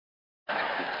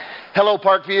Hello,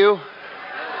 Parkview.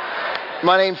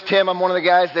 My name's Tim. I'm one of the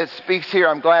guys that speaks here.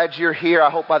 I'm glad you're here. I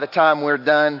hope by the time we're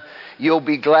done, you'll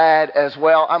be glad as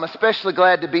well. I'm especially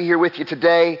glad to be here with you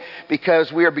today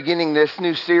because we are beginning this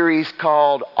new series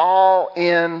called All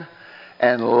In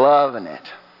and Loving It.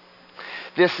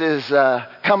 This is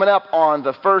coming up on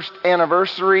the first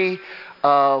anniversary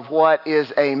of what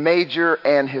is a major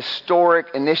and historic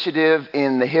initiative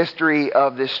in the history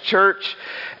of this church.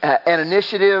 An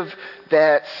initiative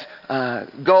that's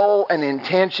goal and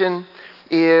intention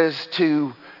is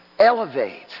to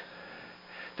elevate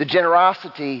the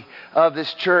generosity of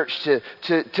this church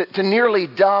to nearly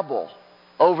double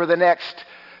over the next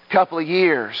couple of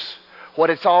years what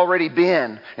it's already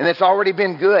been, and it's already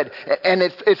been good. And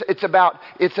it's about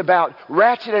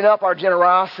ratcheting up our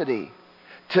generosity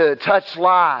to touch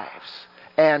lives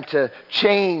and to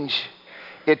change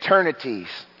eternities.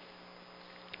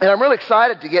 And I'm really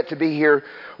excited to get to be here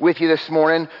with you this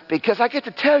morning because I get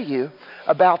to tell you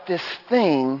about this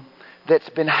thing that's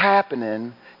been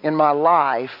happening in my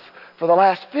life for the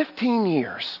last 15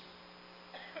 years.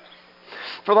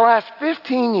 For the last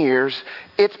 15 years,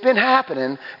 it's been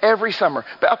happening every summer.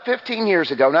 About 15 years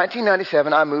ago,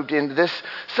 1997, I moved into this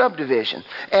subdivision.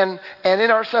 And in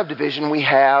our subdivision, we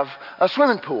have a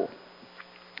swimming pool.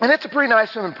 And it's a pretty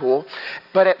nice swimming pool,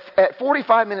 but at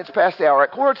 45 minutes past the hour, at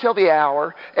quarter till the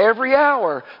hour, every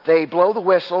hour they blow the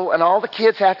whistle and all the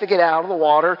kids have to get out of the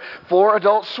water for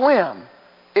adult swim.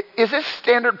 Is this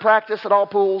standard practice at all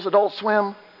pools, adult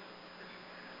swim?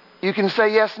 You can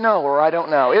say yes, no, or I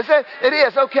don't know. Is it? It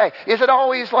is, okay. Is it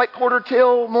always like quarter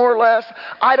till, more or less?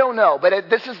 I don't know, but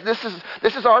this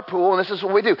is our pool and this is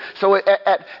what we do. So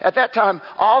at that time,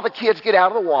 all the kids get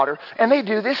out of the water and they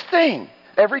do this thing.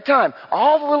 Every time,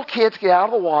 all the little kids get out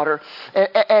of the water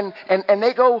and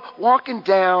they go walking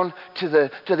down to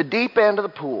the deep end of the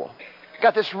pool.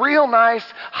 Got this real nice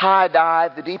high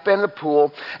dive, the deep end of the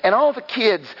pool, and all the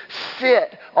kids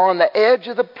sit on the edge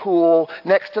of the pool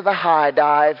next to the high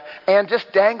dive and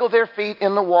just dangle their feet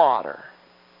in the water.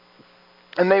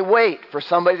 And they wait for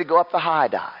somebody to go up the high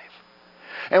dive.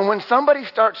 And when somebody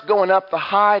starts going up the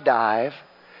high dive,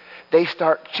 they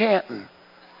start chanting.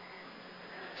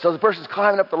 So the person's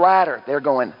climbing up the ladder. They're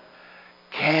going,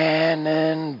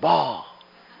 cannonball,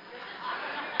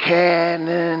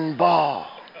 cannonball,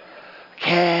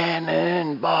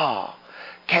 cannonball,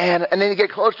 cannon. And then you get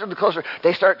closer and closer.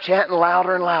 They start chanting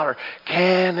louder and louder,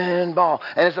 cannonball.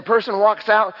 And as the person walks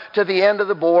out to the end of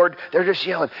the board, they're just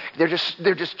yelling. They're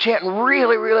just chanting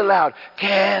really, really loud,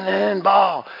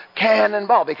 cannonball,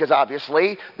 cannonball, because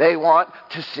obviously they want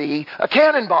to see a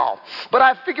cannonball. But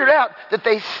I've figured out that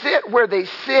they sit where they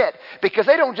sit because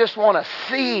they don't just want to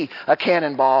see a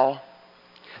cannonball.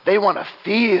 They want to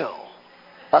feel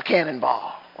a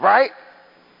cannonball, right?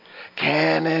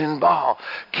 Cannonball,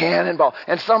 cannonball.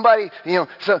 And somebody,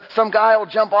 some guy will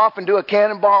jump off and do a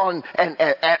cannonball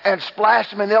and splash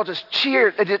them, and they'll just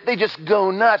cheer. They just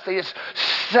go nuts. They just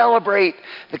celebrate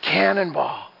the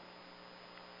cannonball.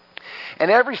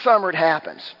 And every summer it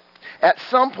happens. At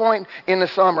some point in the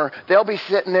summer, they'll be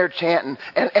sitting there chanting,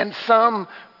 and some,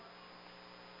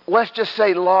 let's just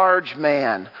say large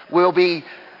man, will be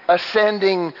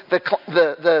ascending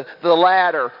the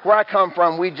ladder. Where I come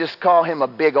from, we just call him a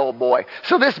big old boy.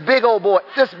 So this big old boy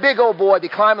be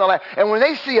climbing the ladder. And when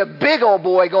they see a big old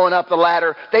boy going up the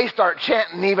ladder, they start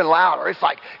chanting even louder. It's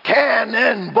like,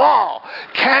 cannonball,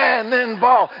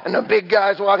 cannonball. And the big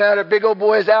guys walking out, the big old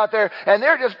boys out there, and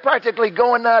they're just practically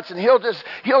going nuts. And he'll just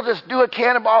do a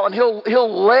cannonball, and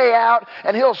he'll lay out,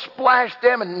 and he'll splash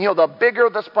them. And the bigger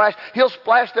the splash, he'll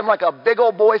splash them like a big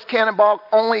old boy's cannonball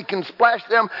only can splash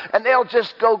them. And they'll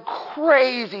just go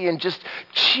crazy and just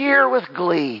cheer with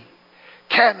glee.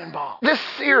 Cannonball. This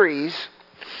series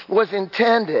was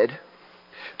intended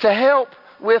to help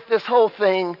with this whole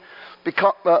thing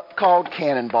called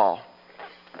Cannonball.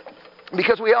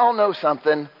 Because we all know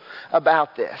something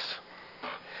about this.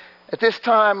 At this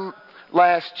time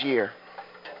last year,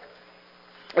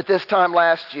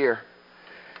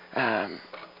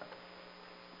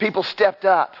 people stepped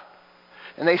up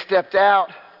and they stepped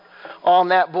out on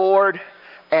that board,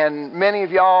 and many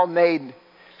of y'all made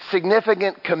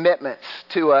significant commitments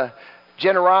to a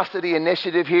generosity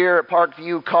initiative here at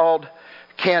Parkview called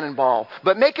Cannonball.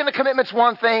 But making the commitment's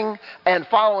one thing, and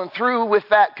following through with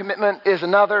that commitment is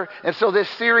another. And so this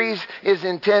series is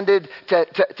intended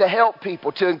to help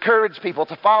people, to encourage people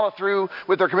to follow through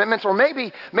with their commitments. Or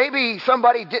maybe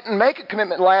somebody didn't make a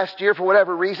commitment last year for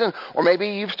whatever reason, or maybe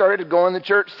you've started going to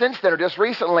church since then or just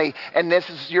recently, and this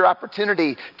is your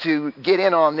opportunity to get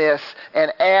in on this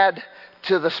and add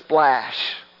to the splash.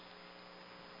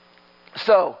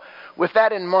 So with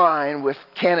that in mind, with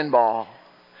Cannonball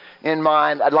in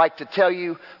mind, I'd like to tell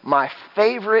you my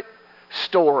favorite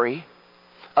story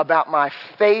about my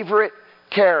favorite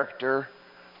character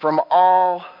from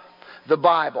all the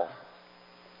Bible.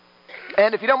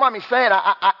 And if you don't mind me saying,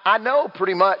 I know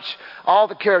pretty much all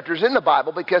the characters in the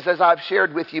Bible because as I've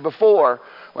shared with you before,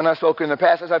 when I've spoken in the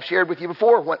past, as I've shared with you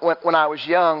before, when I was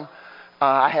young,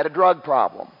 I had a drug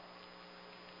problem.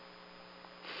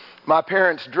 My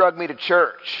parents drugged me to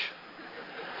church.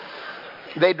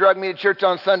 They drugged me to church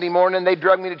on Sunday morning. They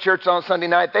drugged me to church on Sunday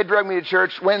night. They drugged me to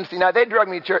church Wednesday night. They drugged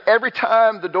me to church. Every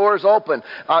time the doors open,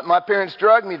 my parents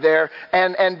drugged me there.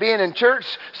 And being in church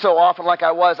so often like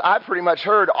I was, I pretty much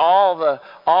heard all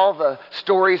the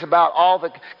stories about all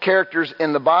the characters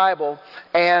in the Bible.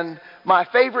 And my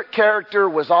favorite character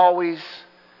was always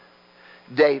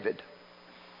David.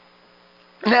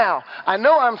 Now, I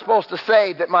know I'm supposed to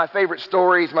say that my favorite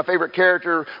stories, my favorite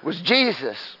character was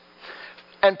Jesus.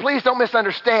 And please don't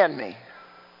misunderstand me.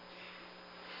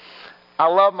 I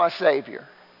love my Savior.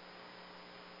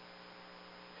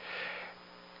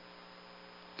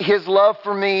 His love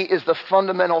for me is the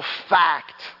fundamental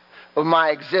fact of my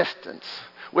existence.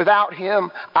 Without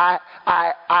Him, I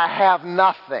have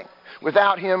nothing.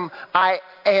 Without Him, I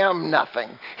am nothing.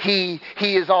 He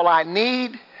is all I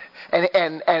need.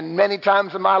 And many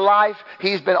times in my life,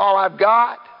 He's been all I've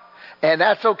got. And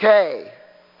that's okay.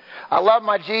 I love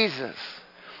my Jesus.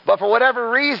 But for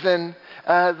whatever reason,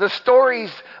 the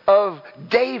stories of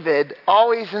David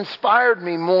always inspired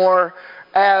me more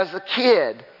as a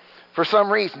kid. For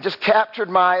some reason, just captured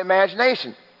my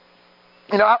imagination.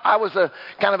 You know, I was a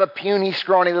kind of a puny,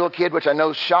 scrawny little kid, which I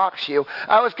know shocks you.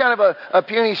 I was kind of a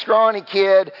puny, scrawny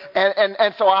kid,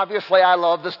 and so obviously I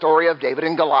love the story of David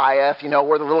and Goliath, you know,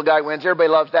 where the little guy wins. Everybody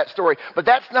loves that story. But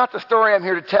that's not the story I'm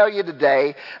here to tell you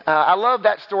today. I love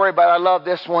that story, but I love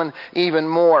this one even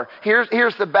more.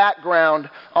 Here's the background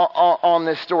on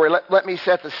this story. Let me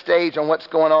set the stage on what's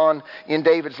going on in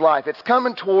David's life. It's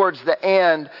coming towards the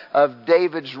end of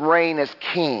David's reign as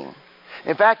king.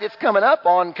 In fact, it's coming up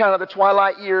on kind of the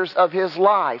twilight years of his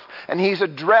life. And he's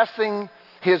addressing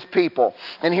his people.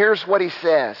 And here's what he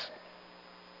says.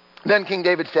 Then King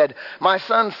David said, "My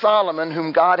son Solomon,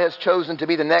 whom God has chosen to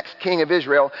be the next king of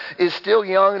Israel, is still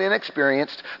young and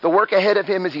inexperienced. The work ahead of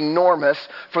him is enormous,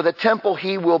 for the temple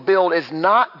he will build is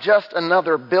not just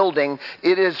another building.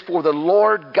 It is for the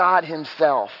Lord God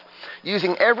Himself.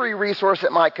 Using every resource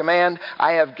at my command,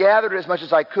 I have gathered as much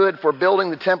as I could for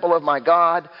building the temple of my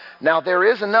God. Now there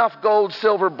is enough gold,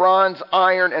 silver, bronze,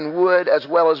 iron, and wood, as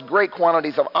well as great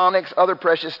quantities of onyx, other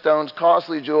precious stones,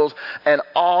 costly jewels, and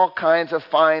all kinds of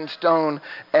fine stone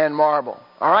and marble."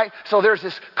 All right? So there's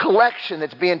this collection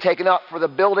that's being taken up for the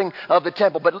building of the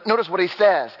temple. But notice what he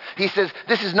says. He says,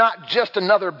 this is not just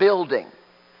another building.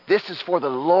 This is for the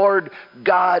Lord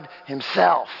God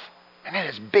Himself. And that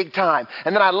is big time.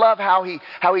 And then I love how he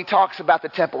talks about the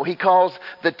temple. He calls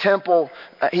the temple,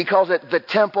 he calls it the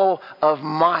temple of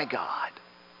my God.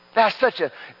 That's such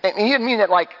a, and he didn't mean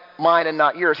it like mine and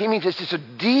not yours. He means it's just a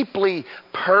deeply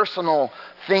personal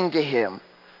thing to him.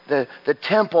 The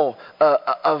temple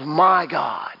of my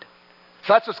God.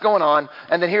 So that's what's going on.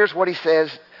 And then here's what he says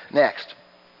next.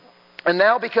 "And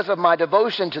now because of my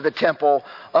devotion to the temple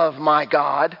of my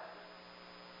God,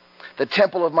 the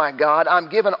temple of my God, I'm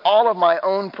given all of my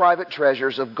own private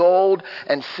treasures of gold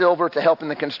and silver to help in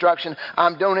the construction.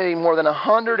 I'm donating more than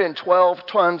 112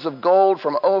 tons of gold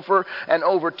from Ophir and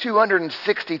over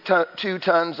 262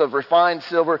 tons of refined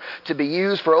silver to be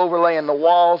used for overlaying the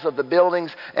walls of the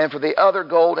buildings and for the other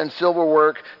gold and silver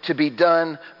work to be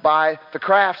done by the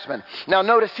craftsmen." Now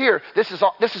notice here, this is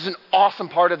an awesome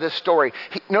part of this story.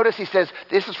 Notice he says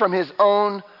this is from his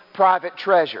own private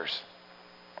treasures.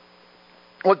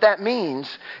 What that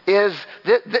means is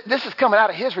this is coming out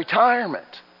of his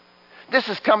retirement. This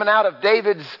is coming out of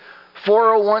David's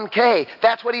 401k.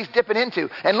 That's what he's dipping into.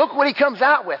 And look what he comes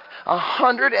out with.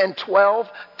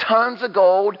 112 tons of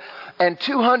gold and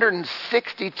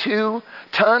 262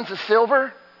 tons of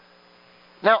silver.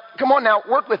 Now, come on now,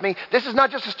 work with me. This is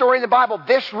not just a story in the Bible.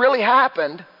 This really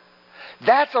happened.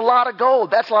 That's a lot of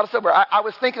gold. That's a lot of silver. I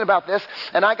was thinking about this,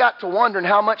 and I got to wondering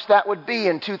how much that would be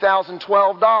in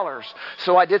 2012 dollars.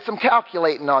 So I did some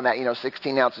calculating on that.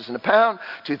 16 ounces in a pound,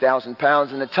 2,000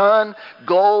 pounds in a ton.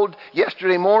 Gold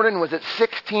yesterday morning was at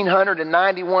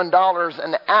 $1,691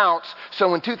 an ounce.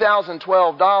 So in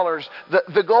 2012 dollars,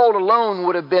 the gold alone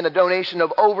would have been a donation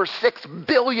of over $6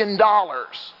 billion.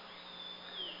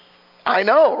 I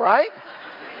know, right?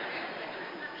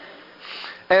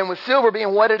 And with silver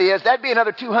being what it is, that'd be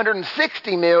another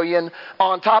 $260 million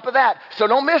on top of that. So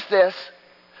don't miss this.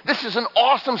 This is an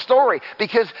awesome story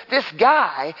because this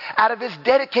guy, out of his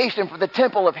dedication for the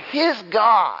temple of his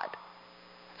God,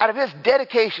 out of his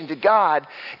dedication to God,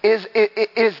 is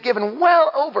given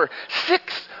well over $6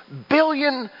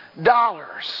 billion.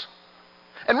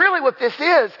 And really what this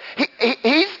is,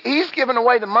 he's given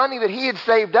away the money that he had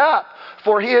saved up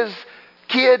for his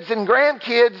kids and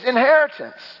grandkids'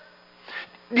 inheritance.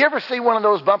 Do you ever see one of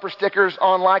those bumper stickers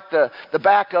on like the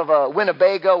back of a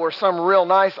Winnebago or some real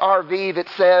nice RV that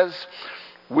says,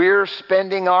 "We're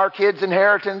spending our kids'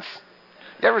 inheritance"?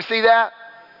 You ever see that?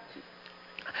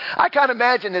 I can't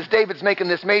imagine as David's making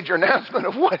this major announcement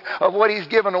of what he's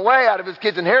given away out of his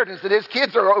kids' inheritance, that his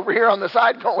kids are over here on the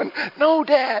side going, "No,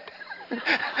 Dad.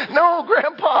 No,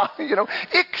 Grandpa.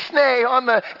 Ixnay on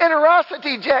the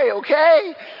Interosity J,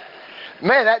 okay?"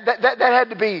 Man, that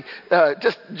had to be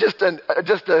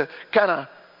just a kind of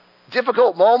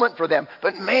difficult moment for them.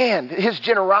 But man, his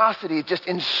generosity just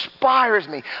inspires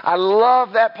me. I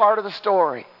love that part of the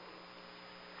story.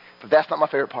 But that's not my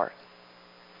favorite part.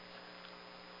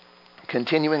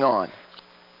 Continuing on.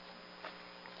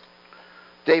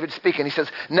 David speaking, he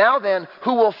says, "Now then,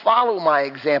 who will follow my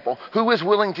example? Who is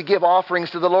willing to give offerings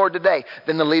to the Lord today?"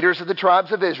 Then the leaders of the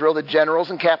tribes of Israel, the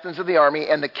generals and captains of the army,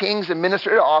 and the kings and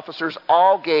administrative officers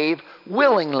all gave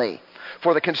willingly.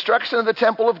 For the construction of the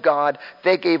temple of God,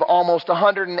 they gave almost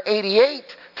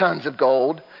 188 tons of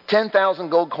gold, 10,000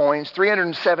 gold coins,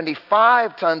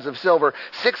 375 tons of silver,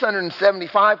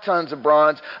 675 tons of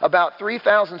bronze, about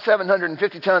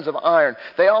 3,750 tons of iron.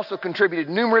 They also contributed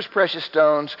numerous precious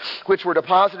stones, which were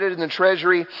deposited in the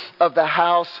treasury of the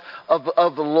house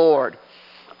of the Lord.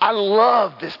 I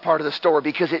love this part of the story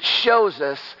because it shows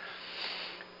us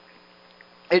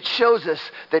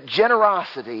that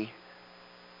generosity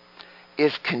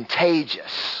is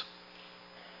contagious.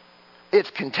 It's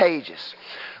contagious.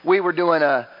 We were doing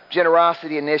a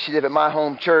generosity initiative at my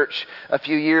home church a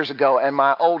few years ago, and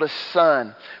my oldest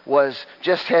son was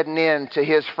just heading into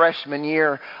his freshman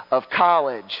year of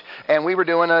college. And we were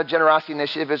doing a generosity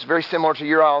initiative. It's very similar to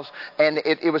your all's, and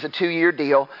it was a 2-year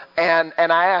deal. And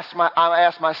I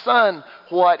asked my son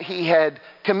what he had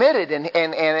committed,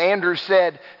 and Andrew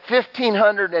said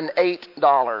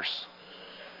 $1,508.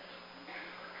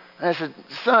 And I said,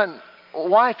 "Son,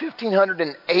 why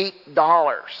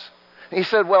 $1,508? He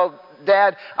said, "Well,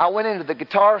 Dad, I went into the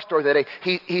guitar store that day."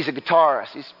 He's a guitarist.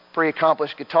 He's a pretty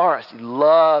accomplished guitarist. He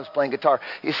loves playing guitar.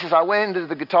 He says, "I went into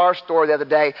the guitar store the other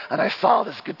day and I saw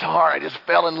this guitar. I just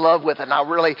fell in love with it. And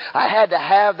I had to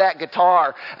have that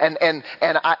guitar. And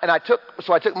I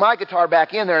took my guitar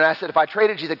back in there and I said, if I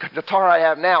traded you the guitar I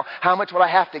have now, how much would I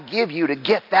have to give you to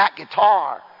get that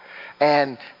guitar?"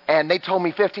 And they told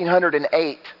me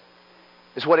 $1,508.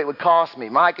 Is what it would cost me.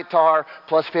 My guitar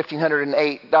plus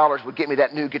 $1,508 would get me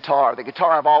that new guitar, the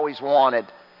guitar I've always wanted.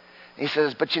 He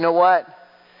says, "But you know what?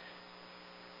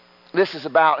 This is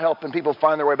about helping people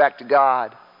find their way back to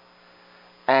God.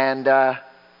 And a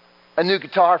new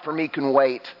guitar for me can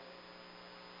wait."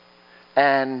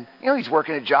 And, he's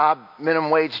working a job,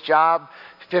 minimum wage job,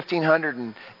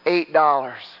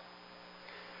 $1,508.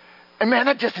 And man,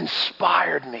 that just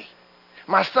inspired me.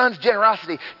 My son's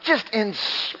generosity just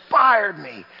inspired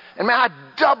me. And man, I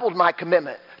doubled my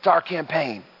commitment to our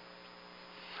campaign.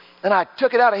 And I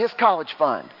took it out of his college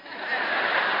fund.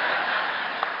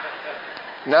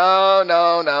 No,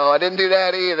 I didn't do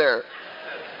that either.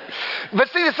 But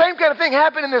see, the same kind of thing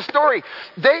happened in this story.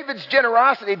 David's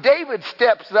generosity. David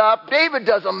steps up. David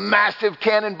does a massive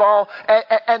cannonball,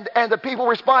 and the people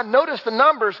respond. Notice the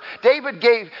numbers. David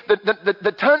gave,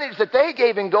 the tonnage that they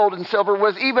gave in gold and silver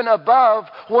was even above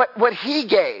what he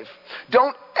gave.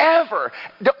 Don't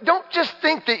just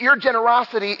think that your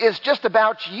generosity is just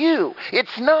about you.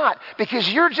 It's not, because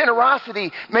your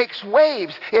generosity makes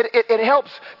waves. It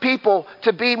helps people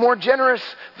to be more generous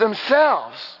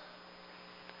themselves.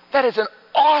 That is an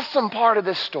awesome part of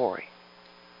this story.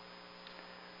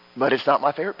 But it's not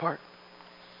my favorite part.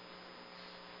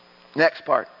 Next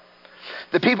part.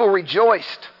 The people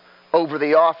rejoiced over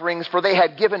the offerings, for they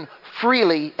had given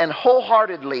freely and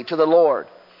wholeheartedly to the Lord.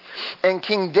 And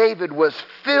King David was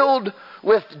filled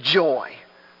with joy.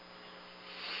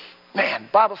 Man, the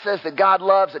Bible says that God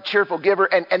loves a cheerful giver.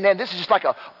 And then this is just like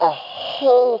a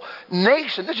whole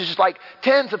nation. This is just like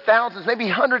tens of thousands, maybe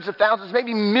hundreds of thousands,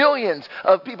 maybe millions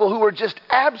of people who were just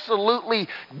absolutely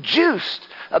juiced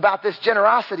about this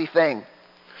generosity thing.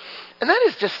 And that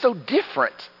is just so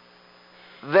different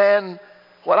than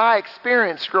what I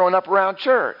experienced growing up around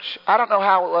church. I don't know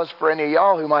how it was for any of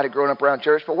y'all who might have grown up around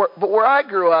church, but where I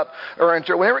grew up around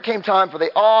church, whenever it came time for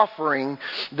the offering,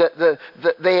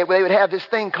 they would have this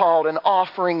thing called an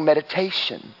offering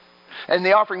meditation. And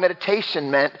the offering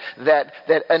meditation meant that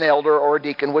an elder or a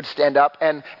deacon would stand up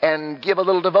and give a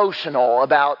little devotional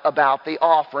about the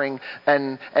offering,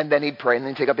 and then he'd pray and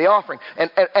then he'd take up the offering.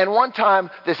 And one time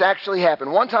this actually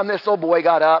happened. One time this little boy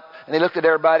got up and he looked at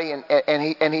everybody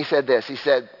and he said this. He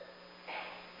said,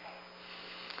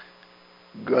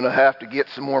 "Gonna have to get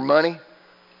some more money.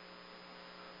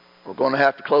 We're gonna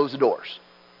have to close the doors.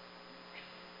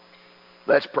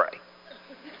 Let's pray."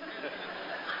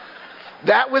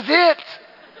 That was it.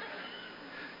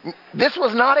 This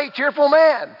was not a cheerful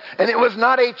man, and it was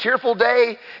not a cheerful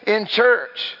day in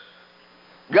church.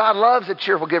 God loves a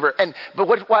cheerful giver. But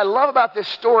what I love about this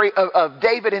story of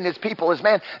David and his people is,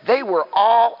 man, they were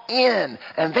all in,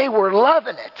 and they were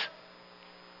loving it.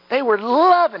 They were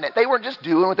loving it. They weren't just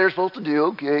doing what they're supposed to do.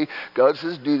 Okay, God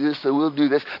says do this, so we'll do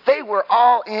this. They were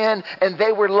all in, and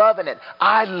they were loving it.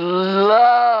 I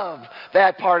love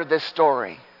that part of this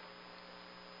story.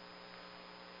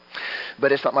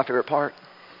 But it's not my favorite part.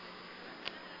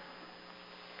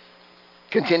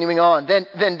 Continuing on.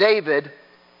 Then David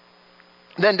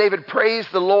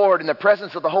praised the Lord in the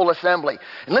presence of the whole assembly.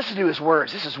 And listen to his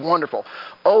words. This is wonderful.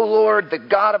 "O Lord, the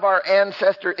God of our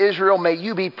ancestor Israel, may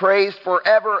you be praised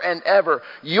forever and ever.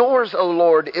 Yours, O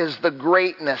Lord, is the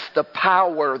greatness, the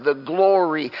power, the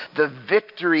glory, the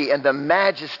victory, and the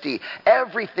majesty.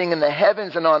 Everything in the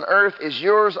heavens and on earth is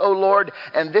yours, O Lord,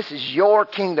 and this is your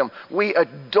kingdom. We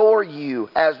adore you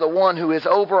as the one who is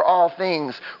over all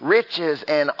things. Riches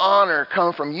and honor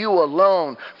come from you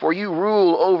alone, for you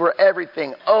rule over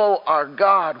everything. Oh, our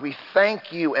God, we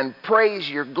thank you and praise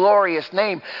your glorious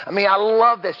name." I mean, I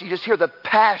love this. You just hear the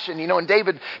passion, and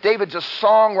David's a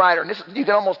songwriter, and you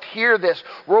can almost hear this.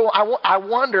 I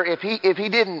wonder if he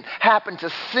didn't happen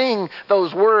to sing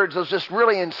those words. Those just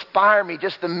really inspire me.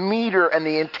 Just the meter and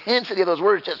the intensity of those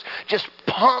words just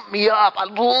pump me up. I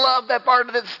love that part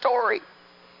of the story.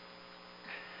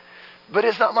 But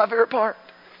it's not my favorite part.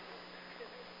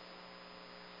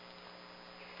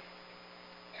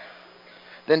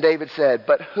 Then David said,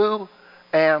 "But who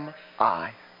am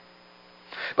I?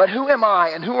 But who am I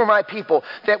and who are my people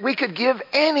that we could give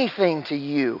anything to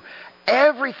you?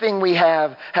 Everything we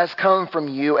have has come from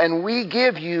you, and we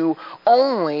give you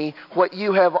only what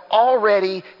you have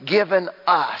already given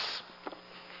us."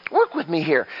 Work with me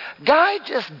here. Guy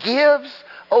just gives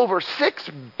over $6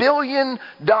 billion,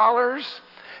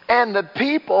 and the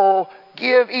people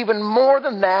give even more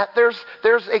than that.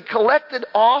 There's a collected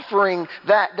offering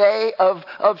that day of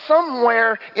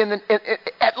somewhere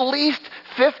at least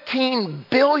 $15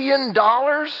 billion.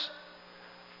 That's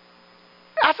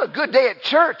a good day at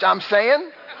church, I'm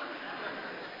saying.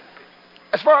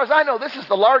 As far as I know, this is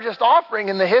the largest offering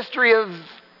in the history of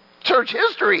church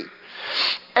history.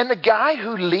 And the guy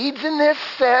who leads in this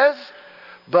says,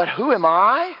 "But who am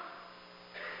I?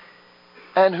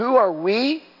 And who are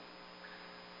we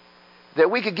that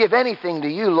we could give anything to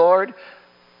you, Lord?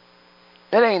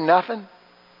 It ain't nothing.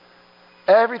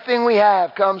 Everything we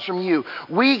have comes from you.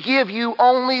 We give you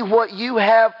only what you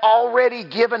have already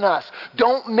given us."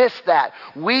 Don't miss that.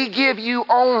 We give you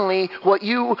only what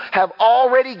you have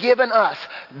already given us.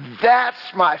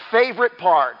 That's my favorite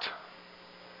part.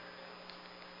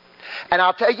 And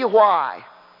I'll tell you why.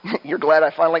 You're glad I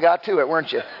finally got to it,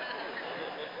 weren't you?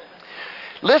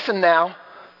 Listen now.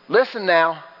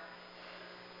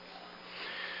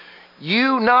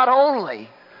 You not only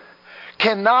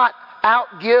cannot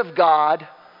outgive God,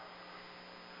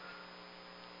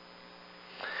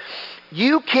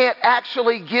 you can't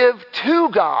actually give to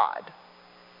God.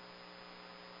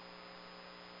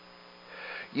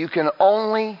 You can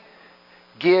only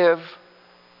give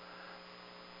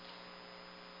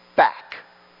back.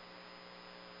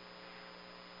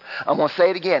 I'm going to say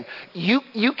it again.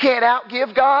 You can't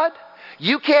outgive God.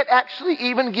 You can't actually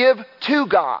even give to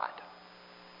God.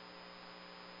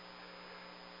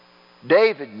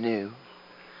 David knew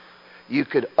you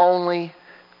could only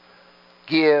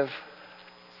give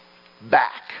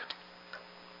back.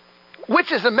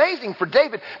 Which is amazing for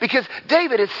David, because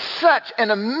David is such an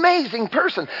amazing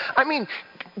person. I mean,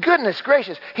 goodness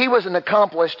gracious, he was an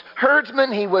accomplished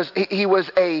herdsman. He was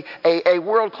a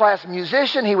world-class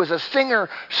musician. He was a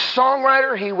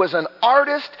singer-songwriter. He was an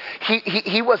artist.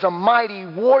 He was a mighty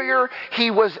warrior. He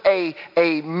was a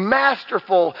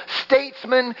masterful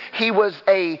statesman. He was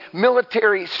a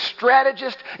military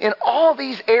strategist in all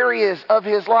these areas of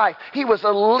his life. He was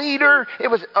a leader. It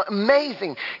was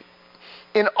amazing.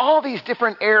 In all these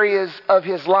different areas of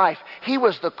his life, he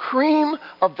was the cream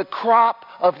of the crop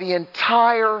of the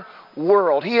entire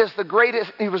world. He was the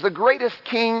greatest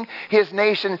king his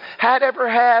nation had ever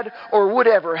had or would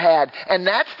ever had. And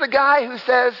that's the guy who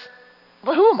says,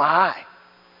 "Well, who am I?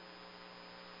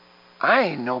 I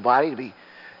ain't nobody to be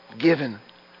giving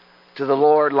to the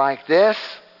Lord like this.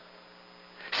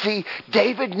 See,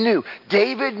 David knew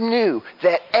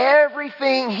that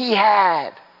everything he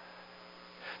had,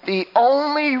 the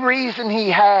only reason he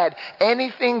had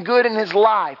anything good in his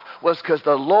life was because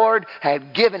the Lord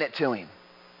had given it to him.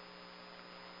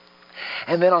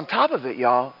 And then on top of it,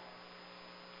 y'all,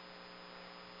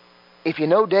 if you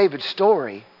know David's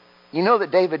story, you know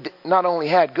that David not only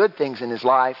had good things in his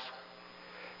life,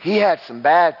 he had some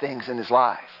bad things in his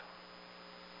life.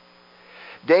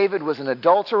 David was an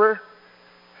adulterer,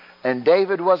 and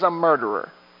David was a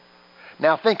murderer.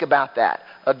 Now think about that.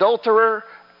 Adulterer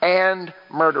and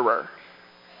murderer.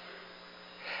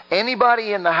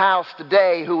 Anybody in the house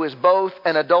today who is both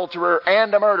an adulterer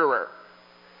and a murderer?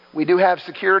 We do have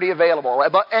security available.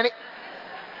 But and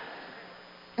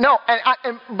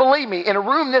believe me, in a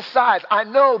room this size, I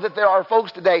know that there are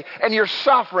folks today, and you're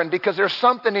suffering because there's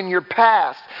something in your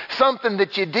past, something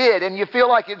that you did, and you feel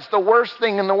like it's the worst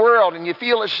thing in the world, and you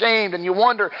feel ashamed, and you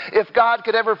wonder if God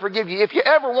could ever forgive you. If you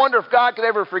ever wonder if God could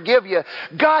ever forgive you,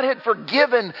 God had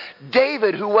forgiven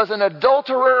David, who was an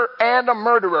adulterer and a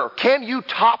murderer. Can you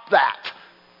top that?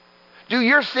 Do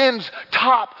your sins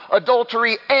top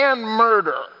adultery and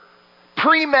murder?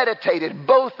 Premeditated,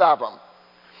 both of them.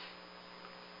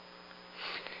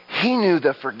 He knew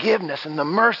the forgiveness and the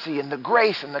mercy and the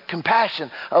grace and the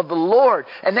compassion of the Lord.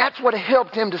 And that's what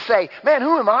helped him to say, man,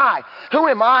 who am I? Who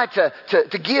am I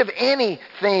to give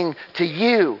anything to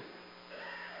you?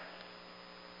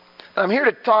 I'm here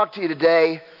to talk to you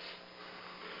today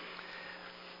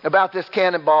about this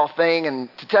cannonball thing and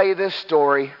to tell you this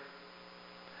story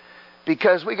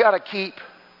because we got to keep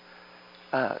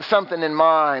something in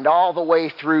mind all the way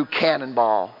through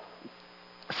Cannonball.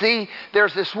 See,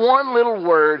 there's this one little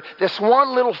word, this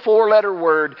one little four-letter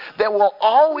word that will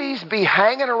always be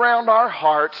hanging around our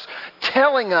hearts,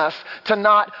 telling us to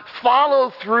not follow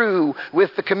through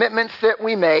with the commitments that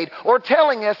we made, or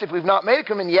telling us, if we've not made a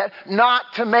commitment yet, not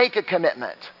to make a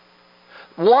commitment.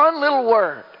 One little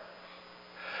word.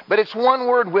 But it's one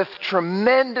word with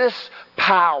tremendous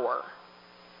power.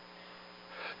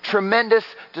 Tremendous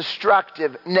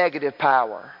destructive, negative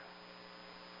power.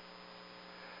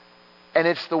 And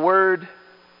it's the word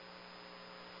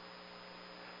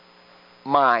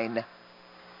mine.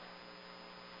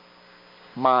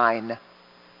 Mine.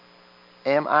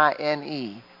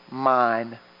 M-I-N-E.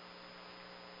 Mine.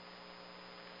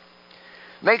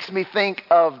 Makes me think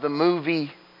of the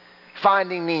movie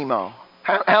Finding Nemo.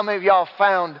 How many of y'all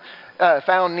found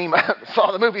Nemo?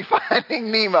 Saw the movie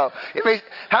Finding Nemo?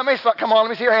 How many saw? Come on,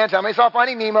 let me see your hands. How many saw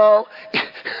Finding Nemo?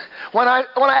 When I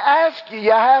ask you,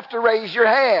 you have to raise your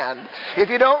hand. If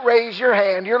you don't raise your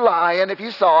hand, you're lying. If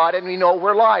you saw it, and we know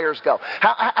where liars go.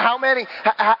 How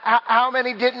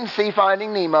many didn't see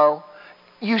Finding Nemo?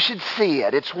 You should see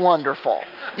it. It's wonderful.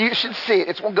 You should see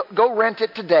it. Go rent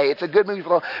it today. It's a good movie.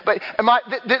 But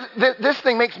this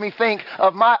thing makes me think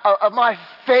of my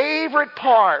favorite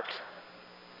part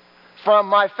from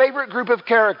my favorite group of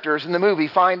characters in the movie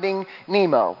Finding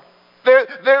Nemo.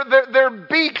 Their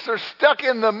beaks are stuck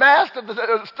in the mast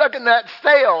stuck in that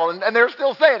sail, and they're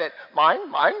still saying it.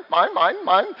 Mine, mine, mine, mine,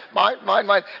 mine, mine, mine,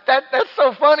 mine. That's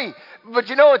so funny. But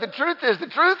you know what the truth is? The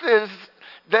truth is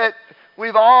that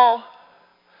we've all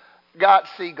got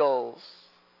seagulls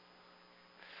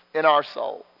in our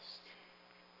souls.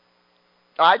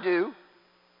 I do.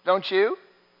 Don't you?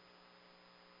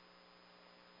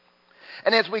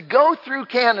 And as we go through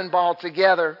Cannonball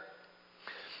together,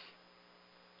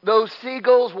 those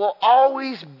seagulls will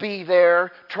always be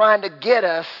there trying to get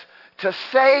us to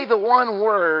say the one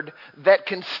word that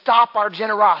can stop our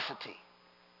generosity.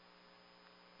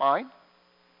 Mine,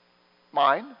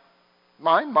 mine,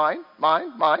 mine, mine,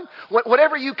 mine, mine.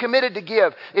 Whatever you committed to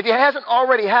give, if it hasn't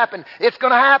already happened, it's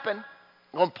going to happen.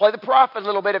 I'm going to play the prophet a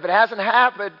little bit. If it hasn't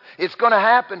happened, it's going to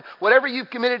happen. Whatever you've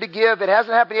committed to give, it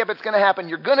hasn't happened yet, but it's going to happen.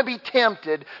 You're going to be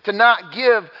tempted to not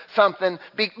give something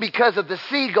because of the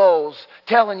seagulls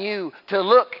telling you to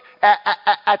look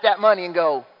at that money and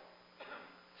go,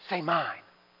 say mine,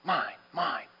 mine,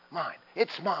 mine, mine.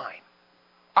 It's mine.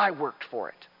 I worked for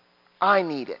it. I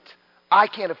need it. I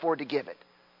can't afford to give it.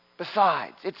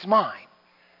 Besides, it's mine.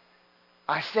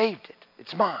 I saved it.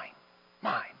 It's mine,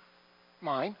 mine,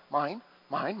 mine, mine.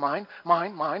 Mine, mine,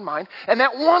 mine, mine, mine. And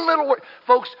that one little word,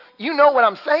 folks, you know what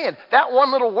I'm saying. That one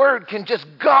little word can just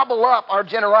gobble up our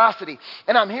generosity.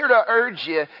 And I'm here to urge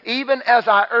you, even as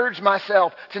I urge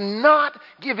myself, to not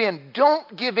give in.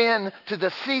 Don't give in to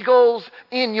the seagulls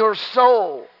in your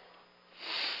soul.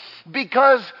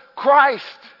 Because Christ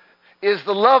is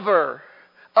the lover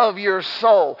of your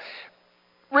soul.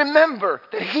 remember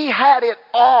that He had it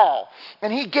all,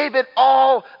 and He gave it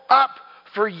all up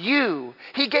for you.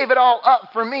 He gave it all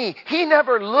up for me. He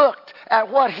never looked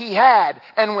at what He had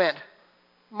and went,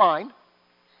 mine,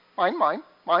 mine, mine,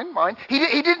 mine, mine. He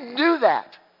didn't do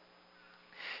that.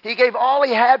 He gave all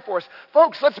He had for us.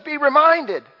 Folks, let's be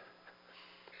reminded.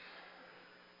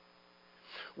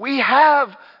 We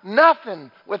have nothing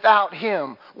without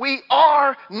Him. We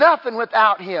are nothing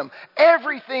without Him.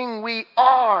 Everything we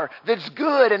are that's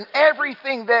good and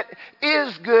everything that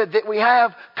is good that we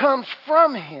have comes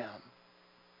from Him.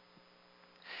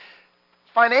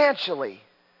 Financially,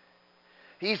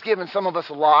 He's given some of us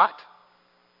a lot,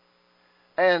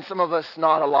 and some of us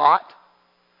not a lot,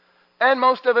 and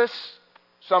most of us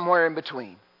somewhere in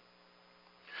between.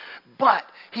 But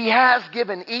He has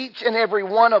given each and every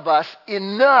one of us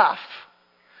enough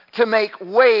to make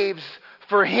waves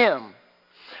for Him,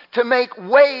 to make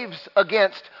waves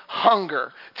against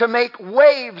hunger, to make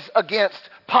waves against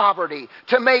poverty,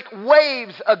 to make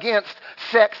waves against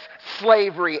sex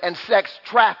slavery and sex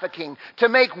trafficking, to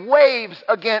make waves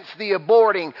against the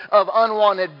aborting of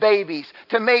unwanted babies,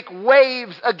 to make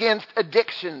waves against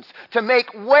addictions, to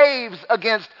make waves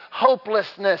against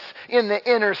hopelessness in the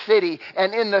inner city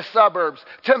and in the suburbs,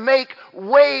 to make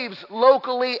waves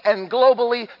locally and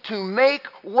globally, to make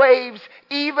waves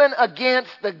even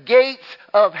against the gates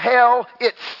of hell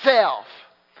itself.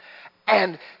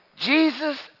 And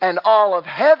Jesus and all of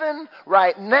heaven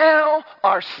right now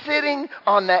are sitting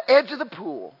on the edge of the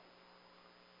pool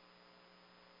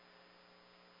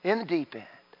in the deep end.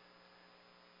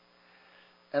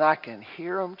 And I can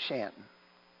hear them chanting,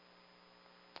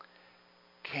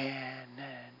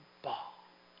 cannonball,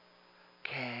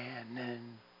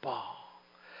 cannonball,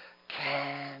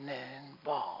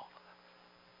 cannonball.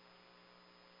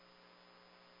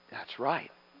 That's right.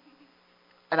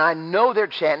 And I know they're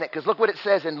chanting it because look what it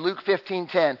says in Luke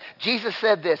 15:10. Jesus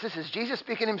said this. This is Jesus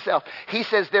speaking Himself. He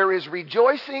says, there is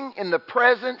rejoicing in the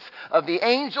presence of the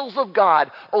angels of God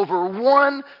over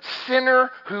one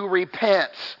sinner who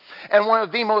repents. And one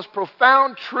of the most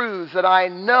profound truths that I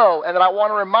know and that I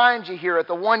want to remind you here at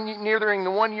nearing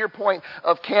the 1 year point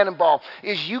of Cannonball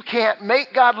is you can't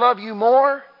make God love you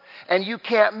more and you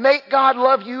can't make God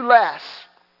love you less.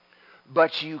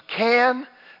 But you can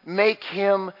make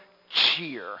Him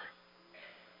cheer.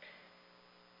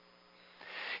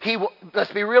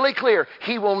 Let's be really clear.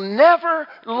 He will never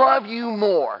love you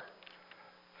more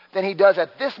than He does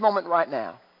at this moment right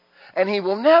now. And He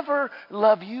will never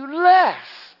love you less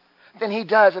than He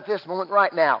does at this moment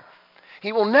right now.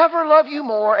 He will never love you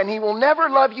more and He will never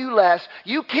love you less.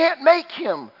 You can't make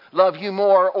Him love you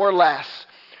more or less.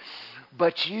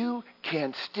 But you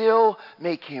can still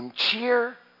make Him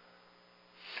cheer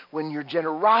when your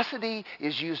generosity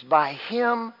is used by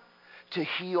Him to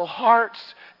heal hearts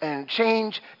and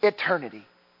change eternity.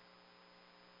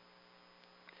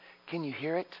 Can you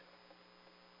hear it?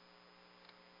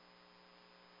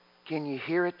 Can you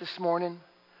hear it this morning?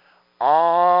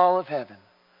 All of heaven,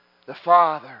 the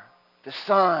Father, the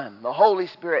Son, the Holy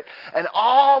Spirit, and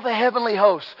all the heavenly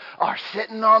hosts are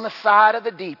sitting on the side of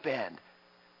the deep end,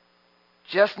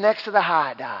 just next to the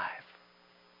high dive.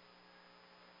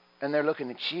 And they're looking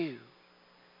at you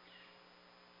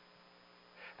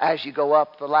as you go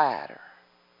up the ladder.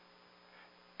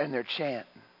 And they're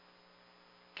chanting,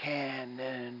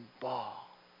 cannonball,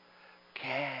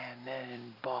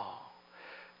 cannonball,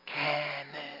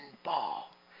 cannonball.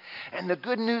 And the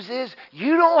good news is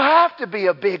you don't have to be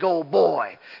a big old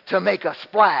boy to make a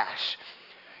splash.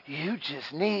 You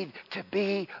just need to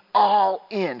be all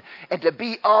in. And to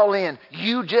be all in,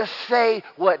 you just say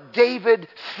what David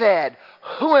said.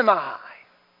 Who am I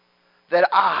that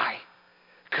I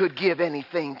could give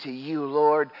anything to you,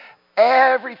 Lord?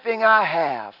 Everything I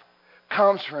have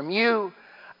comes from you,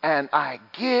 and I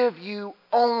give you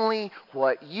only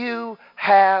what you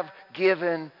have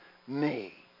given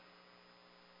me.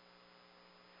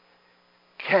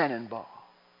 Cannonball.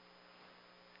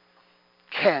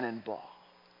 Cannonball.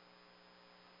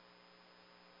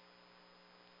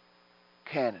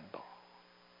 Cannonball.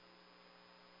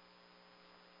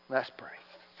 Let's pray.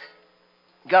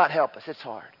 God help us. It's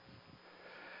hard.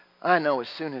 I know as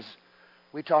soon as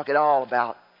we talk at all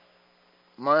about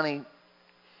money,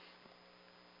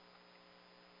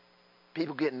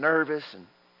 people get nervous and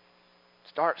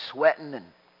start sweating and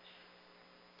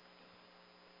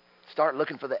start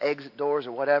looking for the exit doors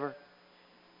or whatever.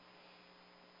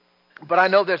 But I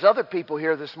know there's other people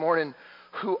here this morning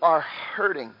who are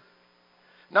hurting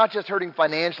Not just hurting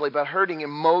financially, but hurting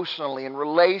emotionally and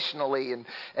relationally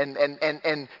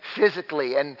and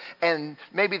physically. And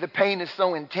maybe the pain is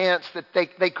so intense that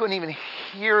they couldn't even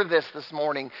hear this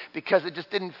morning because it just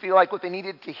didn't feel like what they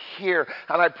needed to hear.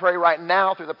 And I pray right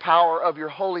now through the power of your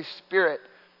Holy Spirit,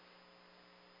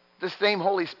 the same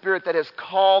Holy Spirit that has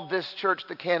called this church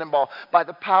to Cannonball, by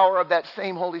the power of that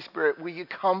same Holy Spirit, will you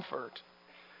comfort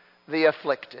the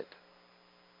afflicted?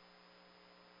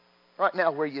 Right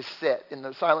now where you sit, in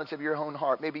the silence of your own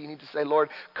heart, maybe you need to say, Lord,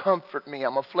 comfort me,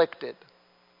 I'm afflicted.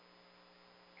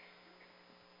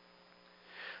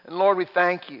 And Lord, we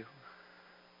thank you.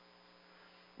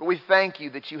 We thank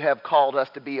you that you have called us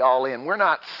to be all in. We're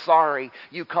not sorry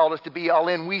you called us to be all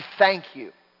in. We thank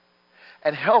you.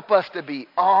 And help us to be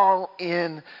all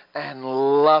in and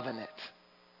loving it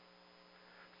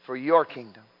for your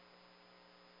kingdom,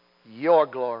 your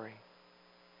glory,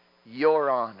 your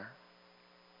honor.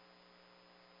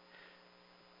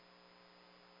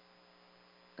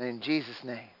 In Jesus'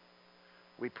 name,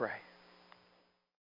 we pray.